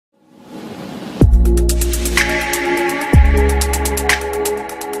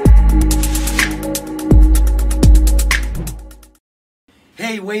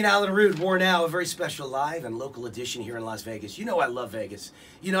Wayne Allen Rude, more now, a very special live and local edition here in Las Vegas. You know I love Vegas.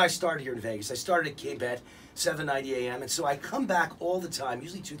 You know I started here in Vegas. I started at K-Bet, 7:90 a.m. And so I come back all the time,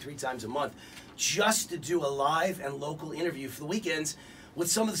 usually 2-3 times a month, just to do a live and local interview for the weekends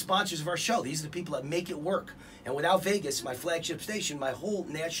with some of the sponsors of our show. These are the people that make it work. And without Vegas, my flagship station, my whole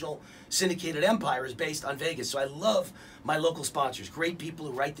national syndicated empire is based on Vegas. So I love my local sponsors, great people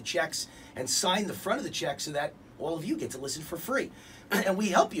who write the checks and sign the front of the check so that all of you get to listen for free. And we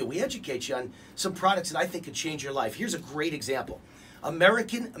help you, we educate you on some products that I think could change your life. Here's a great example.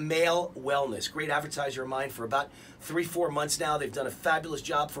 American Male Wellness, great advertiser of mine for about 3-4 months now. They've done a fabulous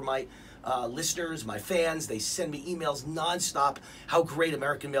job for my listeners, my fans. They send me emails nonstop how great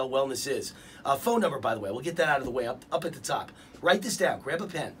American Male Wellness is. Phone number, by the way, we'll get that out of the way, up at the top. Write this down, grab a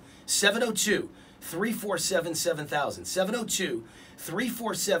pen, 702-347-7000,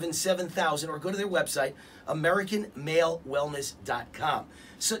 702-347-7000, or go to their website, AmericanMaleWellness.com.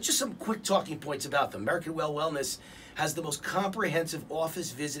 So just some quick talking points about them. American Male Wellness has the most comprehensive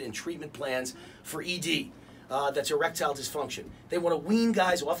office visit and treatment plans for ED. That's erectile dysfunction. They want to wean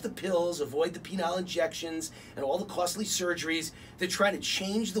guys off the pills, avoid the penile injections, and all the costly surgeries. They're trying to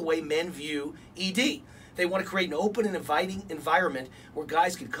change the way men view ED. They want to create an open and inviting environment where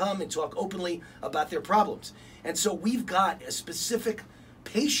guys can come and talk openly about their problems. And so we've got a specific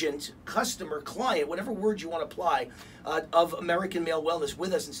patient, customer, client, whatever word you want to apply, of American Male Wellness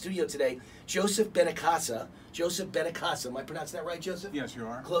with us in studio today, Joseph Benacasa. Joseph Benacasa. Am I pronouncing that right, Joseph? Yes, you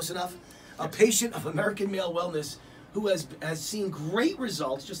are. Close enough? A patient of American Male Wellness who has seen great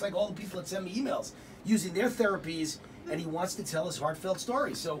results, just like all the people that send me emails, using their therapies, and he wants to tell his heartfelt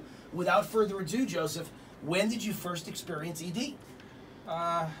story. So without further ado, Joseph, when did you first experience ED?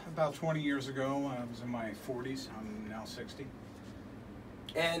 About 20 years ago. I was in my 40s. I'm now 60.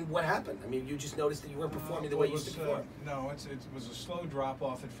 And what happened? I mean, you just noticed that you weren't performing the way you used to perform. No, it was a slow drop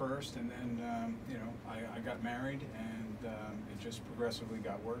off at first, and then you know, I got married, and it just progressively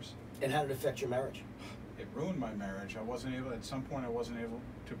got worse. And how did it affect your marriage? It ruined my marriage. I wasn't able, at some point, I wasn't able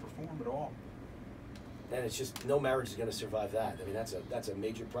to perform at all. And it's just, no marriage is going to survive that. I mean, that's a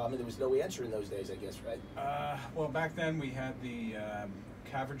major problem. There was no answer in those days, I guess, right? Well, back then we had the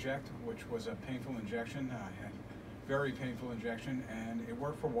Caverject, which was a painful injection. I had very painful injection, and it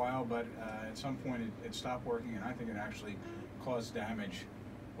worked for a while, but at some point it stopped working, and I think it actually caused damage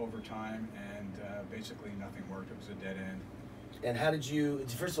over time, and basically nothing worked. It was a dead end. And how did you,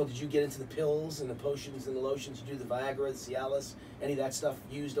 first of all, did you get into the pills and the potions and the lotions? Did you do the Viagra, the Cialis, any of that stuff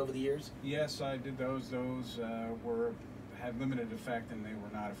used over the years? Yes, I did those. Those had limited effect, and they were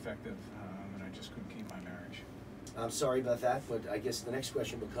not effective, and I just couldn't keep my marriage. I'm sorry about that, but I guess the next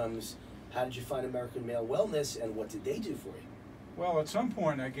question becomes, how did you find American Male Wellness, and what did they do for you? Well, at some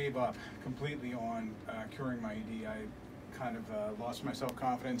point I gave up completely on curing my ED. I kind of lost my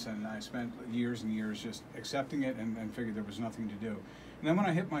self-confidence, and I spent years and years just accepting it and figured there was nothing to do. And then when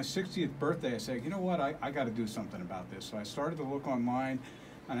I hit my 60th birthday, I said, you know what, I got to do something about this. So I started to look online,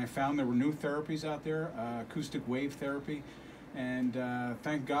 and I found there were new therapies out there, Acoustic Wave Therapy. And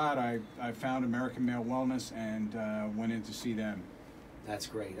thank God I found American Male Wellness and went in to see them. That's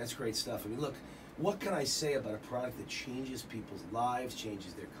great. That's great stuff. I mean, look, what can I say about a product that changes people's lives,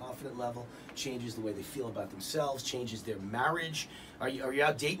 changes their confidence level, changes the way they feel about themselves, changes their marriage? Are you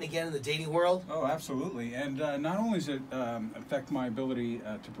out dating again in the dating world? Oh, absolutely. And not only does it affect my ability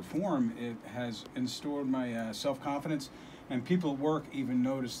to perform, it has restored my self-confidence, and people at work even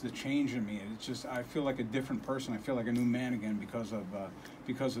notice the change in me. It's just, I feel like a different person. I feel like a new man again because of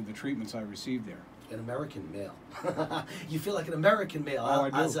the treatments I received there. An American male. You feel like an American male. Oh, I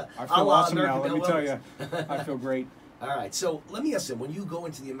do. I feel awesome now, let me tell you. I feel great. All right, so let me ask you, when you go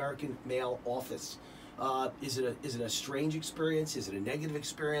into the American Male office, is it a strange experience? Is it a negative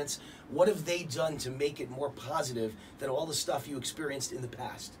experience? What have they done to make it more positive than all the stuff you experienced in the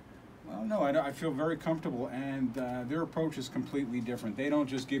past? Well, no, I feel very comfortable, and their approach is completely different. They don't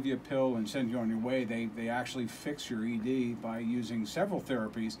just give you a pill and send you on your way. They actually fix your ED by using several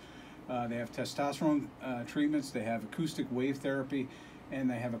therapies. They have testosterone treatments, they have acoustic wave therapy, and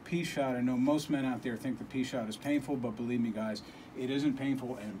they have a P-Shot. I know most men out there think the P-Shot is painful, but believe me, guys, it isn't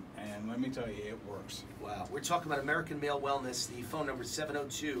painful, and let me tell you, it works. Wow. We're talking about American Male Wellness. The phone number is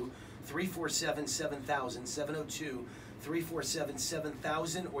 702-347-7000,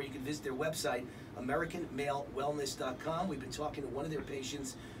 702-347-7000, or you can visit their website, AmericanMaleWellness.com. We've been talking to one of their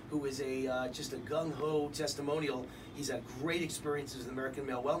patients who is just a gung-ho testimonial. He's had great experiences with American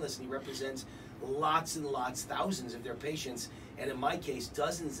Male Wellness, and he represents lots and lots, thousands of their patients, and in my case,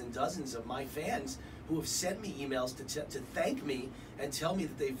 dozens and dozens of my fans who have sent me emails to thank me and tell me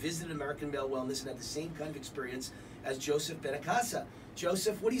that they visited American Male Wellness and had the same kind of experience as Joseph Benacasa.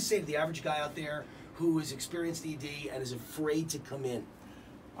 Joseph, what do you say to the average guy out there who has experienced ED and is afraid to come in?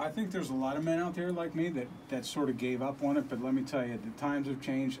 I think there's a lot of men out there like me that sort of gave up on it, but let me tell you, the times have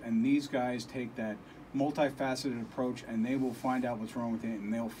changed, and these guys take that multifaceted approach, and they will find out what's wrong with it,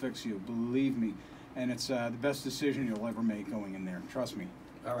 and they'll fix you, believe me. And it's the best decision you'll ever make going in there, trust me.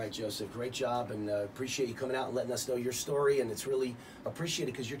 All right, Joseph, great job, and appreciate you coming out and letting us know your story, and it's really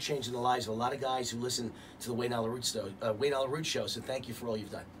appreciated because you're changing the lives of a lot of guys who listen to the Wayne Allyn Root Show, so thank you for all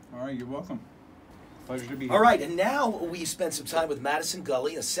you've done. All right, you're welcome. Pleasure to be here. All right, and now we spend some time with Madison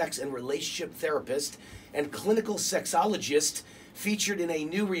Gulli, a sex and relationship therapist and clinical sexologist, featured in a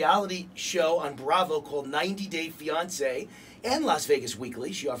new reality show on Bravo called 90 Day Fiancé and Las Vegas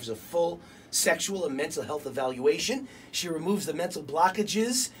Weekly. She offers a full sexual and mental health evaluation. She removes the mental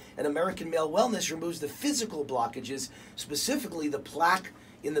blockages, and American Male Wellness removes the physical blockages, specifically the plaque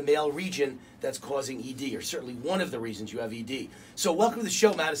in the male region that's causing ED, or certainly one of the reasons you have ED. So welcome to the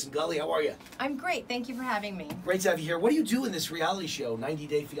show, Madison Gulli. How are you? I'm great. Thank you for having me. Great to have you here. What do you do in this reality show, 90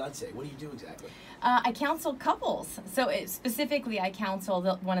 Day Fiancé? What do you do exactly? I counsel couples. So specifically, I counsel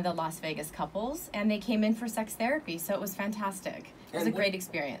one of the Las Vegas couples, and they came in for sex therapy, so it was fantastic. It was a great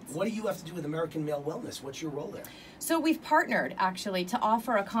experience. What do you have to do with American Male Wellness? What's your role there? So we've partnered, actually, to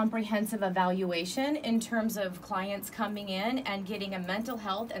offer a comprehensive evaluation in terms of clients coming in and getting a mental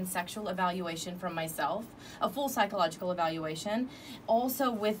health and sexual evaluation from myself, a full psychological evaluation,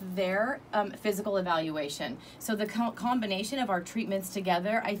 also with their physical evaluation. So the combination of our treatments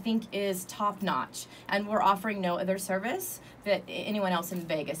together, I think, is top-notch, and we're offering no other service that anyone else in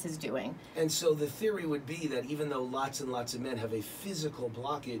Vegas is doing. And so the theory would be that even though lots and lots of men have a physical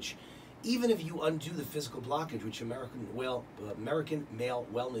blockage, even if you undo the physical blockage, which American Male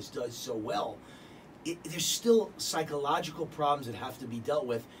Wellness does so well, there's still psychological problems that have to be dealt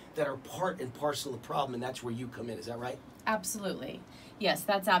with that are part and parcel of the problem, and that's where you come in. Is that right? Absolutely. Yes,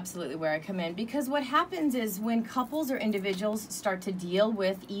 that's absolutely where I come in, because what happens is when couples or individuals start to deal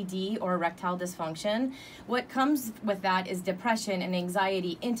with ED or erectile dysfunction, what comes with that is depression and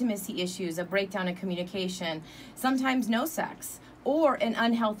anxiety, intimacy issues, a breakdown in communication, sometimes no sex, or an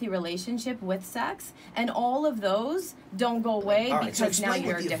unhealthy relationship with sex, and all of those don't go away because now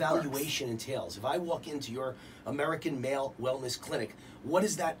you're addicted. Explain what the evaluation entails. If I walk into your American Male Wellness Clinic, what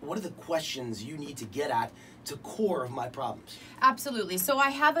is that? What are the questions you need to get at to core of my problems? Absolutely. So I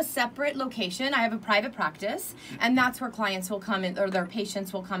have a separate location. I have a private practice, and that's where clients will come in, or their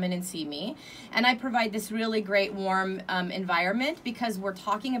patients will come in and see me. And I provide this really great warm environment because we're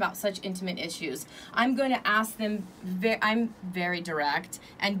talking about such intimate issues. I'm going to ask them, I'm very direct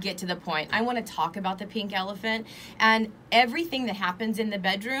and get to the point. I want to talk about the pink elephant, and everything that happens in the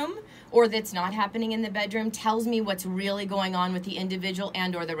bedroom or that's not happening in the bedroom tells me what's really going on with the individual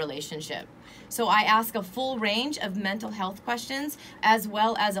and or the relationship. So I ask a full range of mental health questions as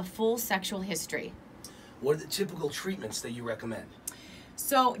well as a full sexual history. What are the typical treatments that you recommend?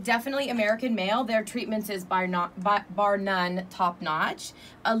 So definitely American Male, their treatments is bar none top notch.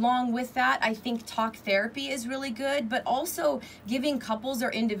 Along with that, I think talk therapy is really good, but also giving couples or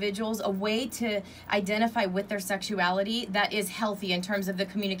individuals a way to identify with their sexuality that is healthy in terms of the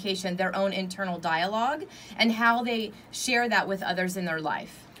communication, their own internal dialogue, and how they share that with others in their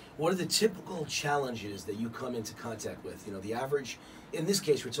life. What are the typical challenges that you come into contact with? You know, the average, in this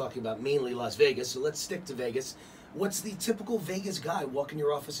case, we're talking about mainly Las Vegas, so let's stick to Vegas. What's the typical Vegas guy walk in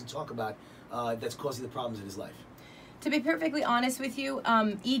your office and talk about that's causing the problems in his life? To be perfectly honest with you,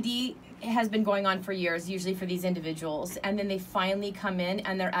 ED has been going on for years, usually for these individuals, and then they finally come in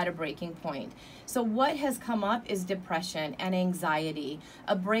and they're at a breaking point. So what has come up is depression and anxiety,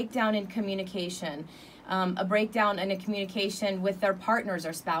 a breakdown in communication, with their partners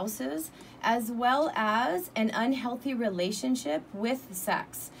or spouses, as well as an unhealthy relationship with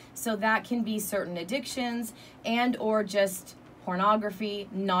sex. So that can be certain addictions and or just pornography,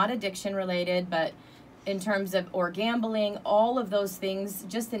 not addiction related, but in terms of or gambling, all of those things,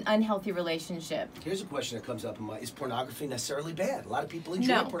 just an unhealthy relationship. Here's a question that comes up in is pornography necessarily bad? A lot of people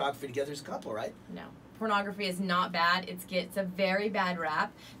enjoy pornography together as a couple, right? No. Pornography is not bad. It's a very bad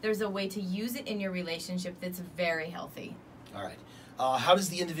rap. There's a way to use it in your relationship that's very healthy. All right. How does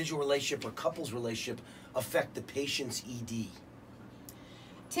the individual relationship or couple's relationship affect the patient's ED?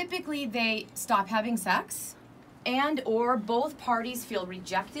 Typically, they stop having sex, and or both parties feel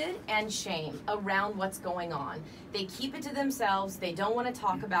rejected and shame around what's going on. They keep it to themselves. They don't want to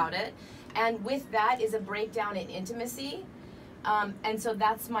talk about it. And with that is a breakdown in intimacy. And so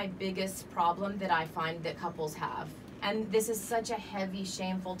that's my biggest problem that I find that couples have. And this is such a heavy,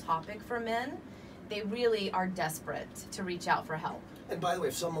 shameful topic for men. They really are desperate to reach out for help. And by the way,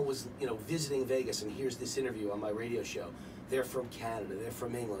 if someone was, visiting Vegas and hears this interview on my radio show, They're from Canada, they're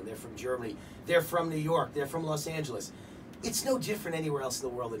from England, they're from Germany, they're from New York, they're from Los Angeles. It's no different anywhere else in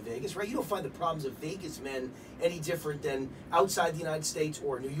the world than Vegas, right? You don't find the problems of Vegas men any different than outside the United States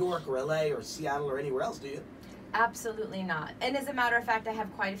or New York or LA or Seattle or anywhere else, do you? Absolutely not. And as a matter of fact, I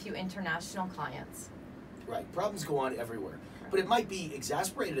have quite a few international clients. Right, problems go on everywhere. But it might be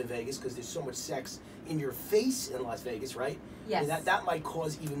exasperated in Vegas because there's so much sex in your face in Las Vegas, right? Yes. I mean, that might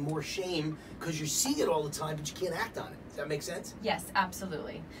cause even more shame because you're seeing it all the time, but you can't act on it. Does that make sense? Yes,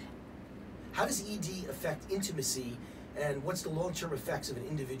 absolutely. How does ED affect intimacy, and what's the long-term effects of an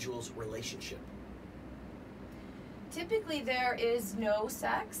individual's relationship? Typically there is no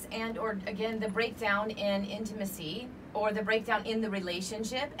sex and or again the breakdown in intimacy or the breakdown in the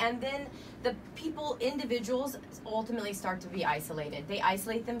relationship, and then the individuals ultimately start to be isolated. They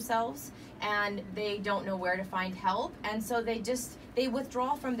isolate themselves and they don't know where to find help, and so they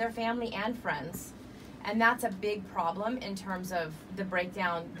withdraw from their family and friends. And that's a big problem in terms of the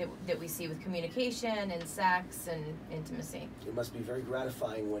breakdown that we see with communication and sex and intimacy. It must be very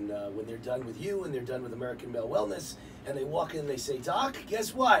gratifying when they're done with you and they're done with American Male Wellness and they walk in and they say, "Doc,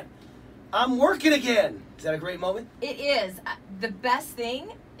 guess what? I'm working again." Is that a great moment? It is. The best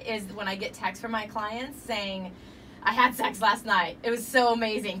thing is when I get texts from my clients saying, "I had sex last night. It was so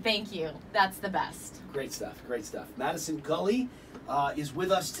amazing. Thank you." That's the best. Great stuff, great stuff. Madison Gulli is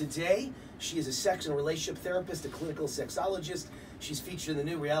with us today. She is a sex and relationship therapist, a clinical sexologist. She's featured in the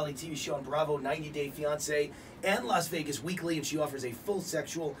new reality TV show on Bravo, 90 Day Fiancé, and Las Vegas Weekly, and she offers a full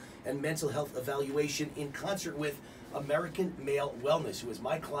sexual and mental health evaluation in concert with American Male Wellness, who is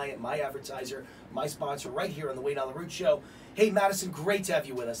my client, my advertiser, my sponsor right here on the Wayne on the Root show. Hey, Madison, great to have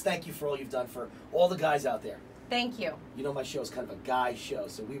you with us. Thank you for all you've done for all the guys out there. Thank you. You know my show is kind of a guy show,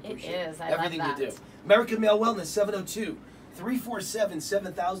 so we appreciate everything love that. you do. American Male Wellness,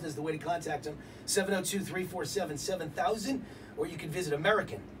 702-347-7000 is the way to contact them. 702-347-7000, or you can visit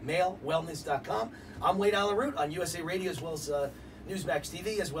AmericanMaleWellness.com. I'm Wayne on the Root on USA Radio, as well as Newsmax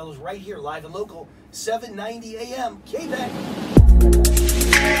TV, as well as right here, live and local, 790 AM, KBET.